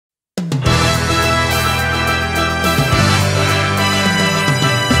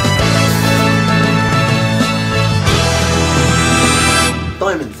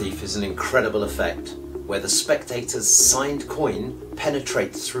is an incredible effect where the spectator's signed coin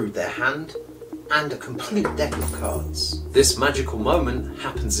penetrates through their hand and a complete deck of cards. This magical moment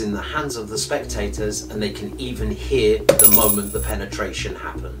happens in the hands of the spectators, and they can even hear the moment the penetration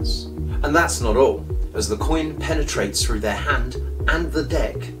happens. And that's not all. As the coin penetrates through their hand and the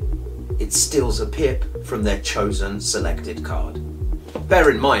deck, it steals a pip from their chosen selected card. Bear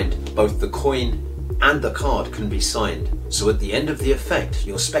in mind, both the coin and the card can be signed, so at the end of the effect,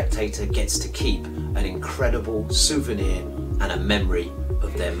 your spectator gets to keep an incredible souvenir and a memory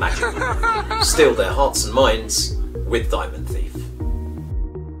of their magic. Steal their hearts and minds with Diamond Thief.